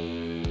 man.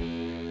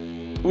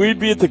 We'd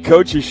be at the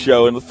coach's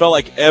show, and it felt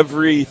like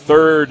every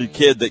third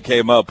kid that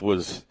came up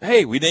was,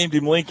 hey, we named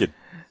him Lincoln.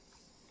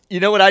 You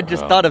know what? I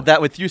just thought of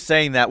that with you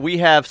saying that. We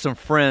have some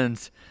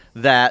friends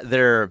that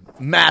they're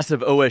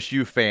massive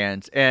OSU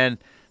fans, and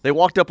they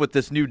walked up with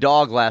this new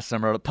dog last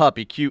summer, a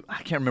puppy, cute.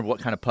 I can't remember what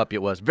kind of puppy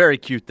it was. Very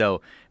cute, though.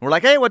 And we're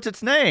like, hey, what's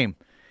its name?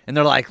 And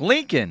they're like,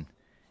 Lincoln.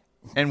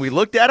 And we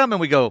looked at them,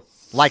 and we go,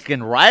 like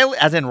in Riley,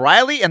 as in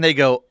Riley? And they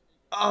go,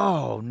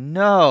 oh,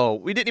 no.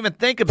 We didn't even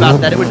think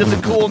about that. It was just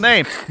a cool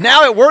name.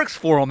 Now it works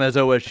for them as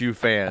OSU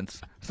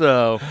fans.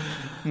 So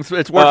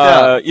it's worked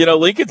out.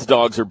 Lincoln's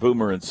dogs are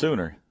Boomer and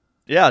Sooner.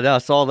 Yeah, I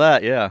saw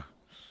that, yeah.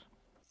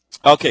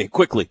 Okay,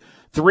 quickly.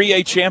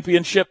 3A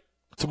championship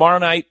tomorrow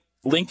night.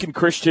 Lincoln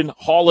Christian,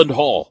 Holland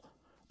Hall.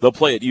 They'll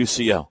play at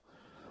UCL.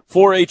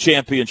 4A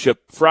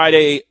championship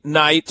Friday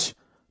night.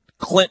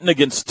 Clinton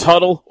against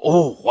Tuttle.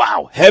 Oh,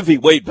 wow.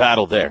 Heavyweight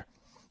battle there.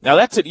 Now,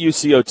 that's at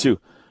UCO, too.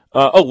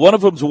 One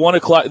of them's 1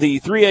 o'clock. The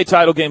 3A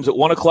title game's at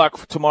 1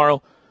 o'clock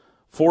tomorrow.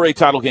 4A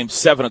title game,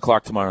 7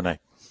 o'clock tomorrow night.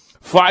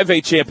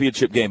 5A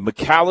championship game.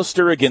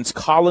 McAllister against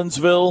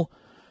Collinsville.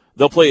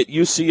 They'll play at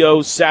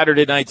UCO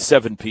Saturday night,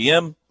 7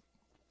 p.m.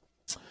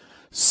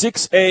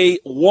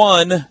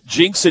 6A1,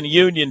 Jinx and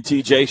Union,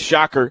 TJ,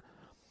 shocker.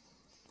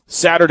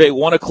 Saturday,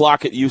 1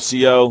 o'clock at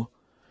UCO.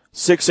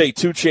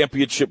 6A2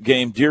 championship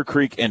game, Deer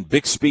Creek and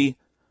Bixby.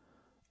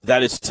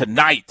 That is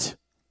tonight,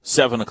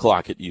 7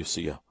 o'clock at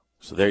UCO.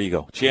 So there you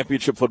go.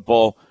 Championship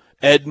football.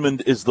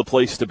 Edmond is the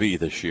place to be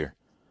this year.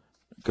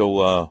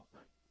 Go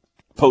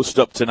post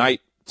up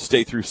tonight,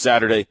 stay through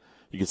Saturday.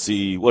 You can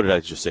see, what did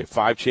I just say,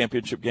 5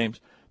 championship games?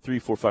 3,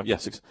 4,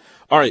 5, 6.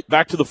 All right,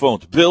 back to the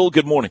phones. Bill,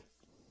 good morning.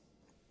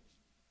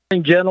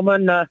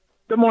 Gentlemen,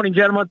 good morning,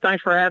 gentlemen.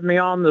 Thanks for having me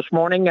on this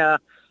morning.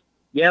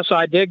 Yes,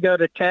 I did go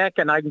to Tech,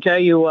 and I can tell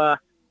you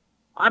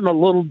I'm a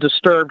little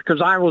disturbed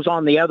because I was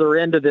on the other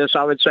end of this,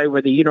 I would say,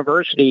 where the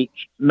university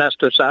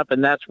messed us up,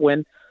 and that's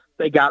when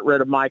they got rid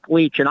of Mike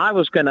Leach. And I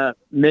was going to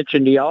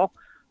mention to y'all,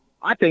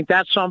 I think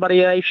that's somebody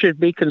they should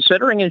be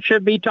considering and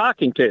should be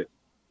talking to,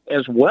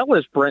 as well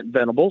as Brent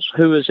Venables,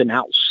 who is an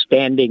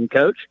outstanding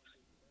coach.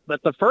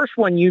 But the first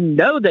one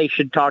they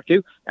should talk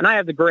to, and I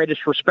have the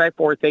greatest respect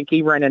for, I think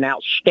he ran an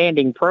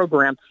outstanding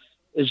program,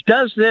 is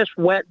does this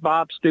whet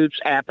Bob Stoops'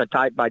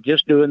 appetite by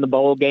just doing the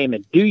bowl game,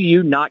 and do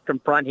you not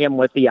confront him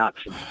with the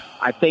option?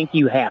 I think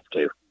you have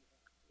to.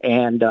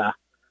 And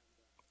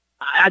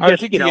I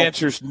think the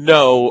answer is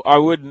no. I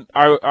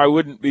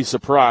wouldn't be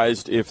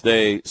surprised if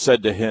they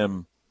said to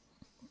him,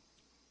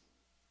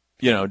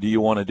 do you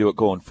want to do it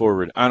going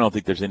forward? I don't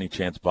think there's any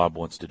chance Bob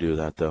wants to do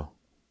that, though.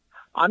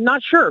 I'm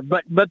not sure,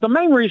 but the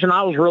main reason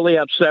I was really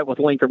upset with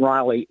Lincoln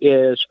Riley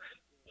is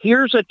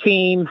here's a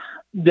team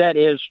that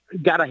is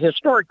got a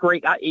historic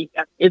great.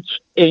 It's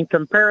in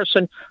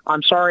comparison.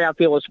 I'm sorry, I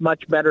feel it's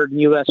much better than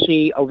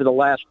USC over the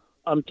last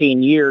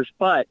umpteen years,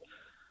 but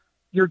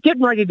you're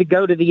getting ready to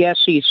go to the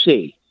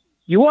SEC.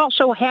 You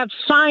also have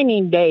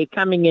signing day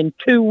coming in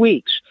 2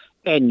 weeks,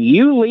 and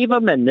you leave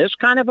them in this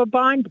kind of a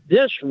bind.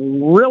 This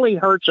really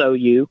hurts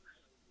OU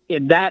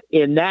in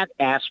that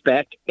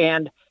aspect,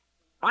 and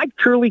I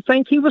truly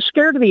think he was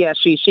scared of the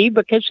SEC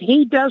because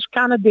he does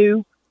kind of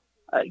do,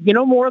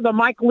 more of the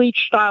Mike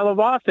Leach style of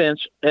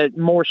offense,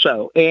 more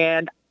so.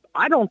 And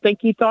I don't think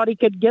he thought he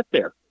could get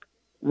there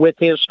with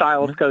his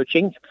style of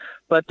coaching.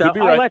 But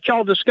I'll let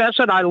y'all discuss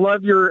it. I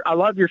love your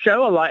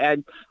show.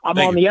 I'm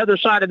on the other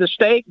side of the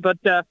state, but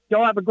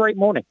y'all have a great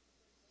morning.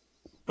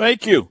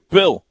 Thank you,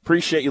 Bill.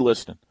 Appreciate you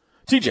listening.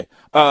 TJ,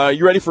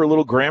 you ready for a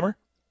little grammar?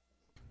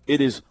 It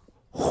is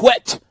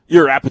whet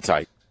your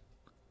appetite.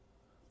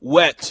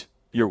 Wet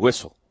your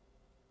whistle.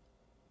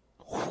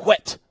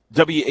 Whet.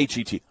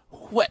 W-H-E-T.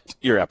 Whet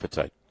your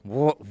appetite.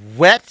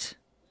 Wet?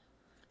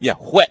 Yeah,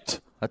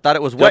 whet. I thought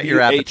it was wet your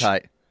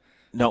appetite.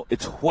 No,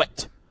 it's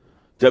whet.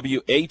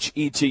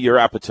 W-H-E-T, your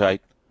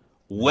appetite.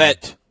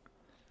 Wet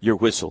your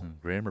whistle.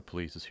 Grammar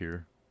Police is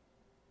here.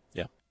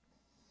 Yeah.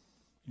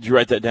 Did you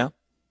write that down?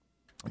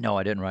 No,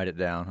 I didn't write it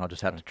down. I'll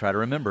just have to try to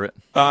remember it.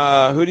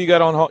 Who do you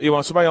got on hold? You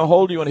want somebody on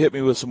hold, or you want to hit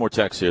me with some more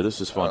text here? This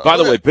is fun. By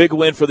the way, big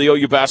win for the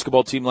OU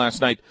basketball team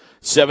last night,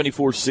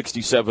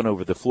 74-67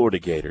 over the Florida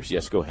Gators.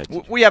 Yes, go ahead.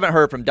 We haven't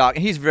heard from Doc.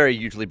 He's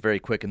usually very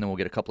quick, and then we'll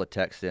get a couple of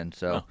texts in.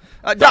 So,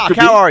 Doc,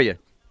 how are you?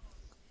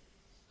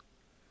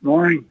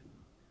 Morning.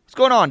 What's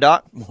going on,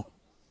 Doc?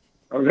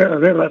 I was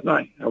there last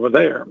night. I was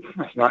there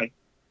last night.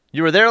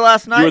 You were there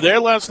last night? You were there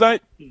last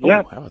night?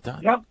 Yep. Oh, how about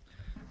that? Yep.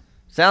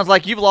 Sounds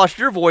like you've lost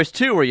your voice,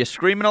 too. Were you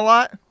screaming a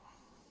lot?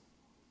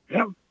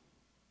 Yep.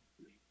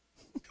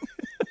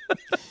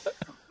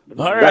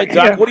 All right,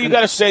 Doc, what do you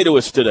got to say to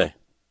us today?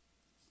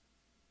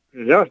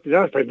 Dallas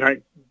played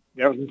tonight.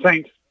 Dallas and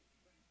Saints.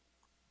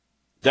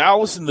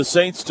 Dallas and the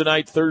Saints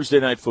tonight, Thursday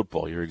Night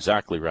Football. You're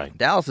exactly right.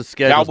 Dallas'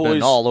 schedule's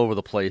been all over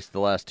the place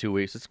the last 2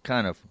 weeks. It's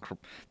kind of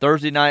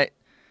Thursday night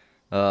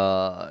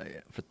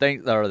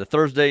the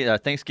Thursday,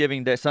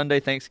 Thanksgiving Day, Sunday,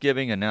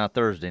 Thanksgiving, and now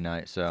Thursday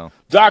night. So,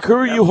 Doc, who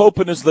are you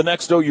hoping is the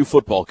next OU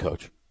football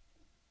coach?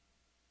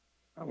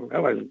 I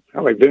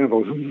like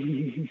Venables.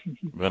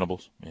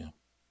 Venables, yeah.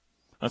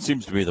 That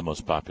seems to be the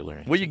most popular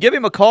answer. Will you give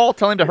him a call?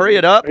 Tell him to hurry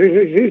it up. He's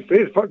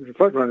a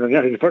front runner.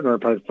 Yeah, he's a front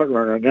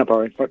runner now.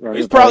 Probably.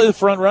 He's probably the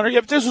front runner. Yeah,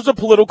 if this was a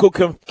political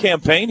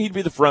campaign, he'd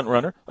be the front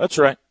runner. That's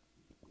right.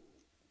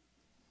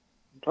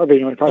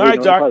 Probably. All right,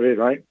 Doc. Probably,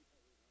 right.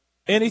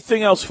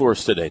 Anything else for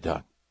us today,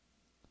 Doc?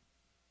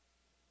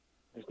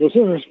 Let's go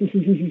Sooners.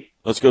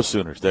 Let's go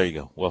Sooners. There you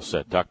go. Well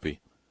said, Doc B.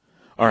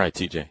 All right,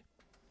 TJ.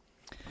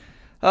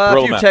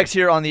 A few texts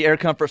here on the Air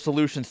Comfort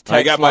Solutions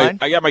text line.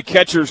 I got my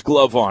catcher's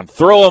glove on.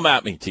 Throw them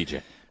at me,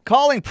 TJ.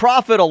 Calling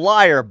Prophet a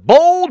liar.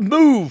 Bold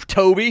move,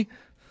 Toby.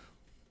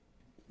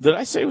 Did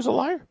I say he was a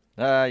liar?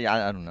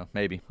 Yeah, I don't know.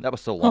 Maybe. That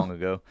was so long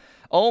ago.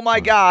 Oh,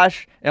 my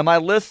gosh. Am I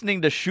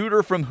listening to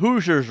Shooter from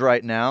Hoosiers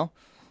right now?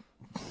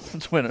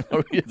 Is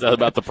that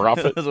about the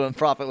Prophet? That's when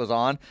Prophet was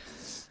on.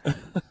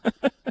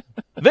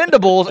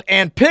 Vendables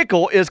and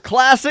Pickle is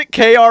classic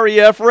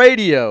KREF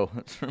radio.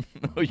 That's from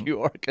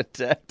OU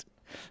Architect.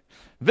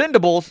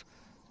 Vendables,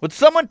 would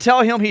someone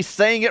tell him he's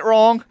saying it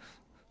wrong?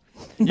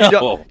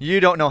 No. You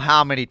don't know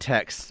how many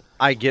texts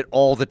I get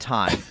all the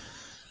time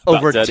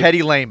over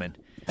Teddy Lehman,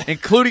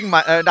 including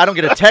I don't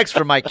get a text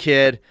from my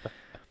kid.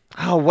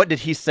 Oh, what did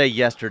he say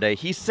yesterday?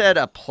 He said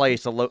a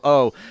place.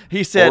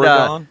 He said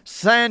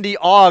San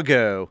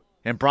Diego.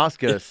 And Bronx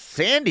goes,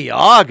 San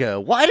Diego?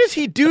 Why does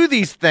he do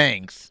these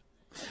things?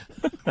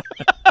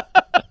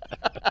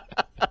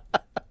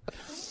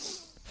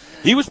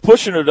 He was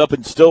pushing it up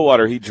in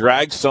Stillwater. He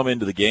dragged some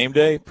into the game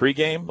day,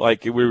 pregame.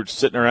 Like we were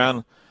sitting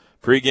around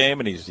pregame,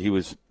 and he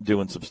was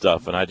doing some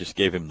stuff, and I just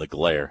gave him the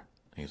glare.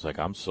 He's like,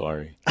 I'm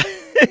sorry.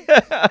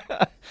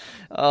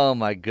 Oh,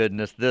 my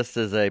goodness. This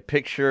is a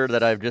picture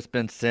that I've just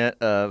been sent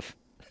of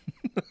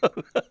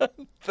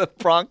the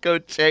Bronco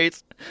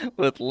chase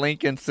with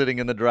Lincoln sitting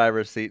in the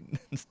driver's seat.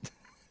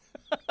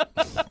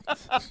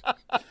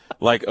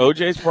 Like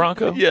OJ's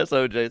Bronco? Yes,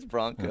 OJ's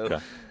Bronco. Okay.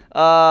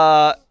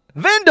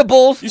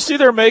 Vendables. You see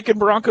they're making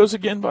Broncos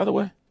again, by the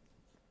way?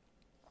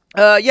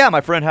 Yeah,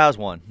 my friend has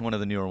one of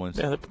the newer ones.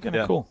 Yeah, they're kind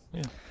of cool.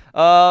 Yeah.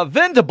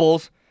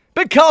 Vendables,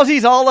 because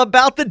he's all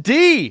about the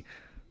D.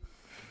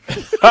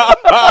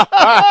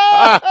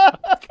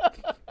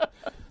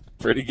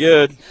 Pretty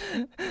good.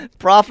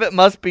 Prophet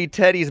must be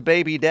Teddy's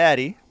baby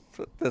daddy. That's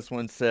what this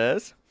one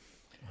says.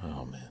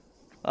 Oh,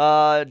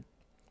 man.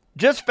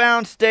 Just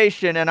found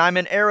station, and I'm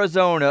in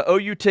Arizona.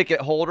 OU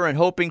ticket holder and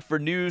hoping for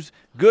news.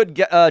 Good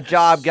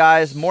job,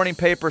 guys. Morning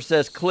paper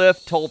says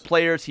Cliff told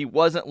players he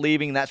wasn't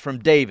leaving. That's from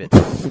David.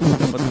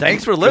 Well,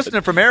 thanks for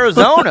listening from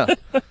Arizona.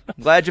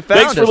 Glad you found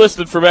us. Thanks for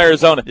listening from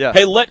Arizona. Yeah.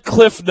 Hey, let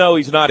Cliff know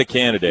he's not a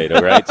candidate,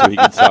 all right, so he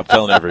can stop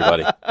telling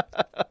everybody.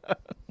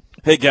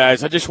 Hey,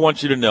 guys, I just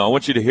want you to know. I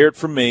want you to hear it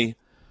from me.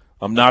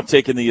 I'm not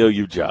taking the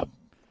OU job.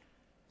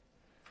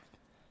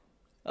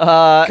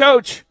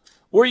 Coach,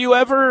 were you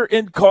ever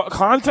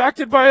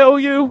contacted by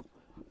OU?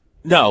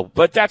 No,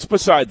 but that's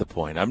beside the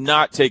point. I'm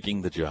not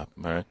taking the job,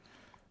 all right?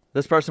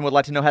 This person would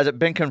like to know, has it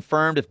been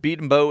confirmed if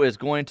Beatonbow is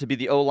going to be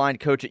the O-line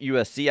coach at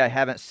USC? I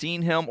haven't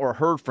seen him or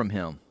heard from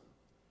him.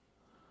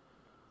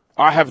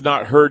 I have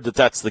not heard that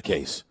that's the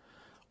case.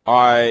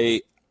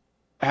 I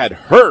had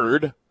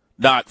heard,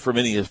 not from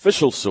any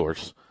official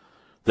source,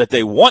 that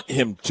they want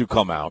him to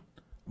come out,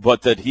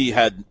 but that he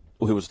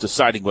was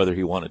deciding whether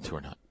he wanted to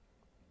or not.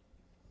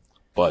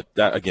 But,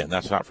 that again,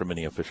 that's not from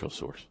any official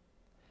source.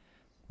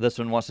 This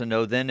one wants to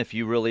know then if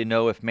you really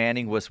know if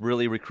Manning was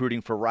really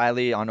recruiting for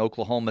Riley on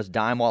Oklahoma's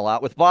dime while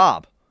out with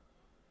Bob.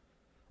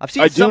 I've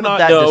seen some of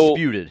that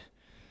disputed.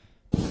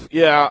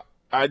 Yeah,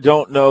 I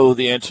don't know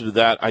the answer to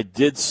that. I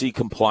did see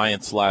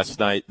compliance last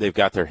night. They've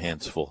got their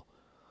hands full.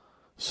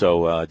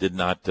 So did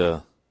not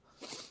have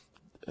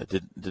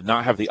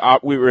the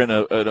we were in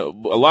a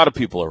lot of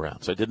people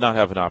around, so I did not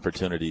have an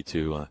opportunity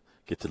to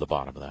get to the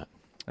bottom of that.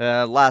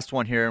 Last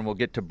one here, and we'll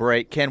get to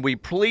break. Can we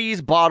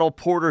please bottle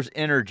Porter's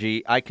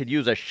Energy? I could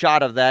use a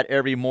shot of that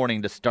every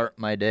morning to start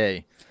my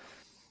day.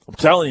 I'm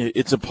telling you,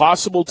 it's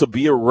impossible to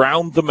be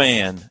around the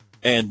man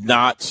and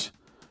not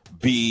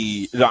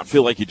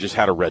feel like you just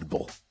had a Red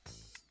Bull.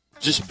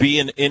 Just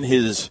being in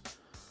his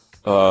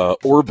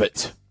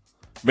orbit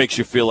makes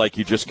you feel like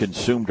you just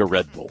consumed a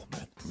Red Bull.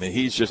 Man. I mean,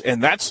 he's just,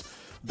 and that's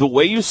the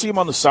way you see him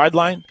on the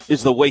sideline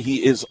is the way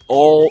he is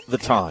all the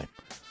time.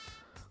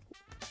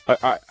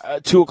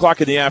 2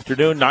 o'clock in the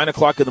afternoon, 9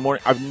 o'clock in the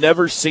morning. I've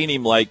never seen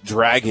him like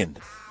dragging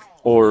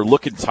or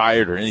looking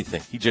tired or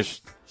anything.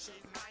 It's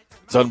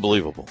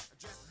unbelievable.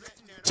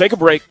 Take a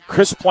break.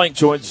 Chris Plank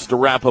joins us to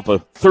wrap up a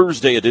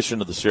Thursday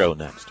edition of the show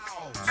next.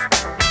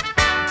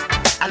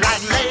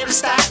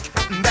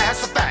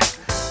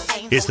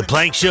 It's the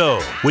Plank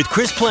Show with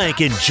Chris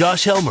Plank and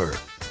Josh Helmer.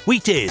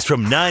 Weekdays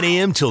from 9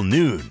 a.m. till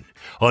noon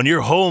on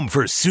your home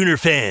for Sooner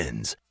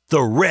fans,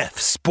 the Ref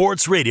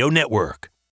Sports Radio Network.